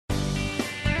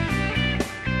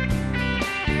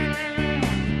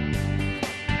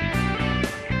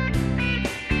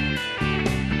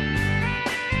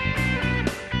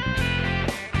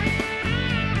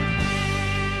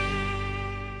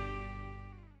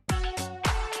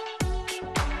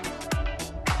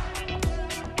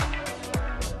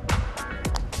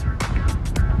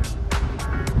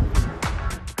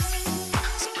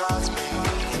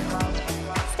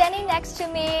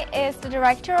is the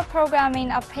Director of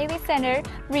Programming of Paley Center,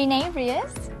 Renee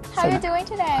Reyes. How are you doing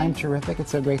today? I'm terrific.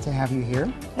 It's so great to have you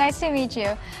here. Nice to meet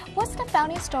you. What's the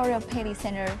founding story of Paley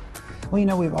Center? Well, you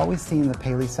know, we've always seen the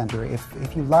Paley Center,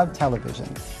 if you love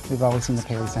television, we've always seen the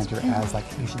Paley Center as like,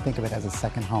 you should think of it as a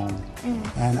second home.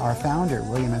 And our founder,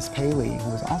 William S. Paley, who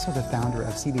was also the founder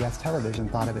of CBS Television,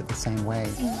 thought of it the same way.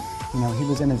 You know, he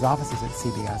was in his offices at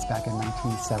CBS back in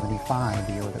 1975,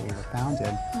 the year that we were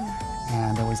founded.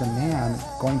 And there was a man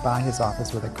going by his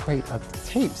office with a crate of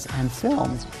tapes and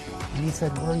films. And he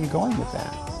said, "Where are you going with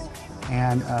that?"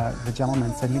 And the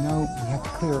gentleman said, "You know, we have to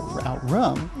clear out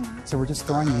room, so we're just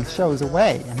throwing these shows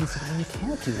away." And he said, "Well, you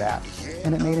can't do that."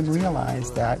 And it made him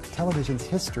realize that television's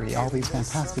history, all these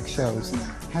fantastic shows,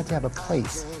 had to have a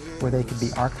place where they could be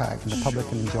archived and the public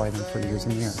can enjoy them for years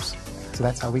and years. So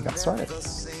that's how we got started.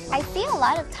 I see a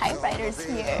lot of typewriters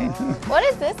here. What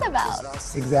is this about?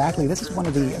 Exactly. This is one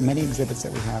of the many exhibits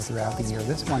that we have throughout the year.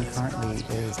 This one currently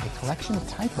is a collection of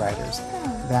typewriters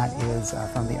that is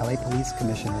from the LA Police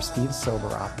Commissioner, Steve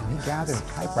Soberoff. And he gathered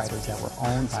typewriters that were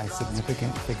owned by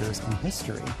significant figures in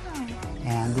history.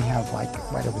 And we have, like,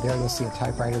 right over there, you'll see a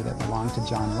typewriter that belonged to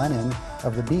John Lennon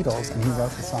of the Beatles, and he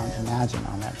wrote the song Imagine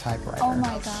on that typewriter. Oh my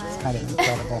God. It's kind of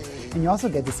incredible. And you also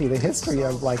get to see the history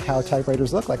of, like, how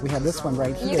typewriters look like. We have this one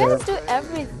right here. You guys do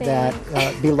everything. That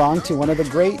belonged to one of the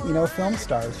great, you know, film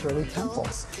stars, Shirley Temple.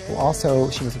 Who also,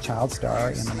 she was a child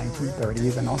star in the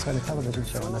 1930s and also had a television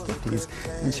show in the 50s.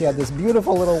 And she had this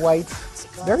beautiful little white,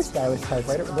 very stylish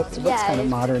typewriter. It looks kind of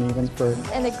modern even for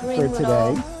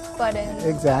today. Button.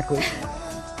 Exactly.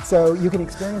 So you can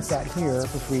experience that here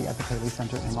for free at the Paley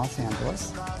Center in Los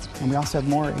Angeles. And we also have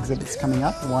more exhibits coming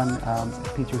up. One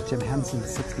features Jim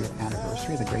Henson's 60th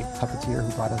anniversary, the great puppeteer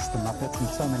who brought us the Muppets and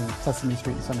so many, Sesame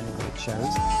Street and so many great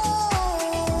shows.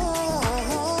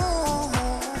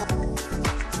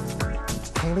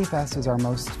 Paley Fest is our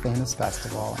most famous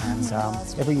festival, and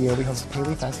every year we host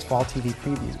Paley Fest Fall TV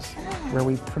Previews, where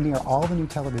we premiere all the new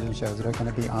television shows that are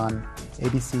going to be on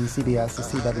ABC, CBS, the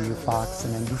CW, Fox,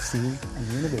 and NBC, and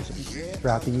Univision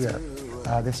throughout the year.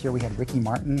 This year we had Ricky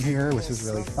Martin here, which was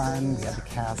really fun. We had the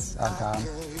cast of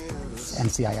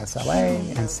NCIS LA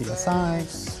and CSI,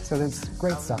 so there's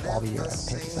great stuff all the year at the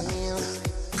Paley Center.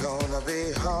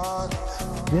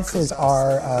 This is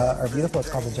our beautiful, it's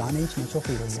called the John H. Mitchell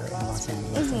Theater here in Los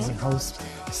Angeles. And we host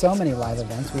so many live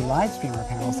events. We live stream our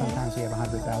panels. Sometimes we have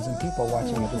 100,000 people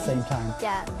watching at the same time.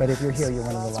 But if you're here, you're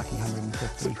one of the lucky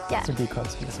 150 to be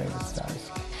close to your favorite stars.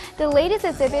 The latest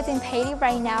exhibit in Paley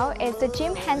right now is the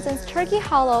Jim Henson's Turkey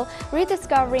Hollow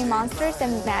Rediscovering Monsters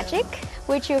and Magic,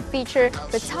 which will feature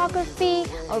photography,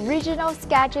 original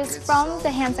sketches from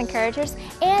the Henson characters,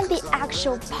 and the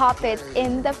actual puppets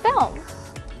in the film.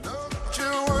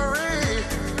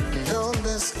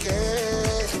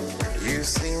 You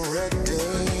seem ready,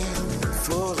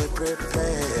 fully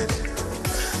prepared.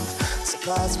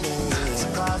 Surprise me.